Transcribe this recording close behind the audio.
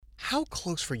How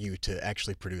close were you to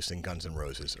actually producing Guns N'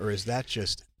 Roses, or is that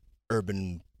just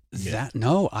urban myth?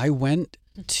 No, I went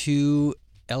to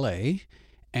L.A.,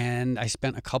 and I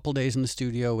spent a couple days in the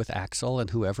studio with Axl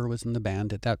and whoever was in the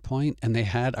band at that point. And they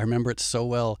had, I remember it so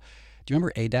well. Do you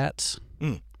remember ADATs?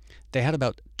 They had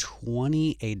about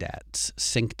 20 ADATs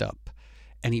synced up.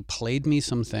 And he played me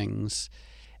some things.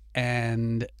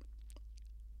 And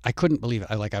I couldn't believe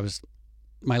it.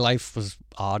 My life was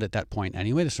odd at that point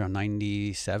anyway. This was around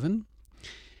 97.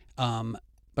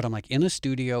 But I'm like in a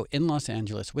studio in Los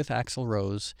Angeles with Axl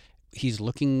Rose. He's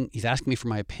asking me for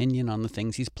my opinion on the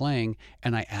things he's playing.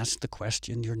 And I asked the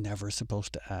question you're never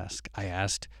supposed to ask. I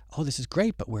asked, oh, this is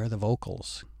great, but where are the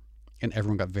vocals? And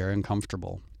everyone got very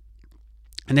uncomfortable.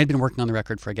 And they'd been working on the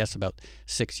record for, I guess, about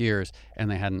 6 years, and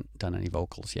they hadn't done any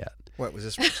vocals yet. What was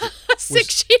this?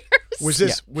 6 years.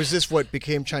 Was this what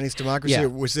became Chinese Democracy? Yeah. Or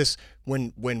was this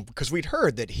when because we'd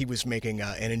heard that he was making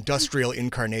an industrial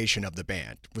incarnation of the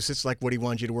band? Was this like what he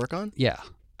wanted you to work on? Yeah,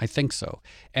 I think so.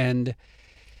 And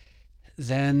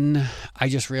then I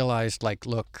just realized, like,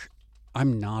 look,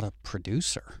 I'm not a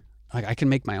producer. Like, I can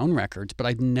make my own records, but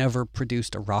I'd never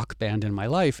produced a rock band in my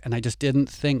life, and I just didn't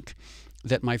think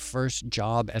that my first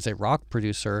job as a rock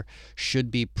producer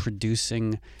should be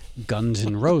producing Guns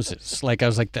N' Roses. Like, I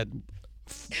was like that.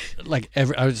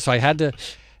 So I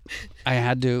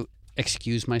had to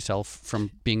excuse myself from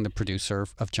being the producer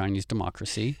of Chinese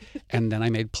Democracy, and then I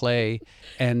made Play,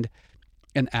 and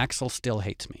Axl still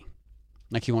hates me.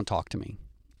 Like, he won't talk to me.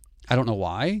 I don't know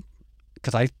why,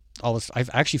 because I've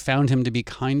actually found him to be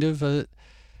kind of an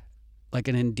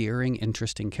endearing,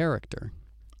 interesting character.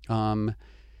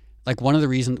 Like one of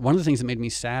the things that made me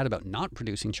sad about not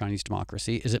producing Chinese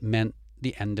Democracy is it meant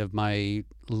the end of my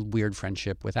weird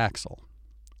friendship with Axl.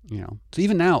 So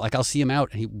even now, like, I'll see him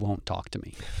out and he won't talk to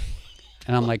me.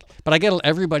 And I'm like, but I get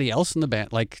everybody else in the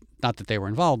band, like, not that they were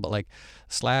involved, but like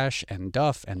Slash and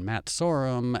Duff and Matt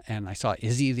Sorum, and I saw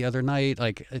Izzy the other night.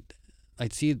 Like,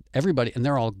 I'd see everybody, and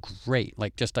they're all great,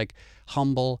 like, just like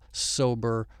humble,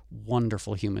 sober,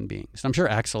 wonderful human beings. And I'm sure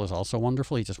Axl is also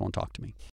wonderful. He just won't talk to me.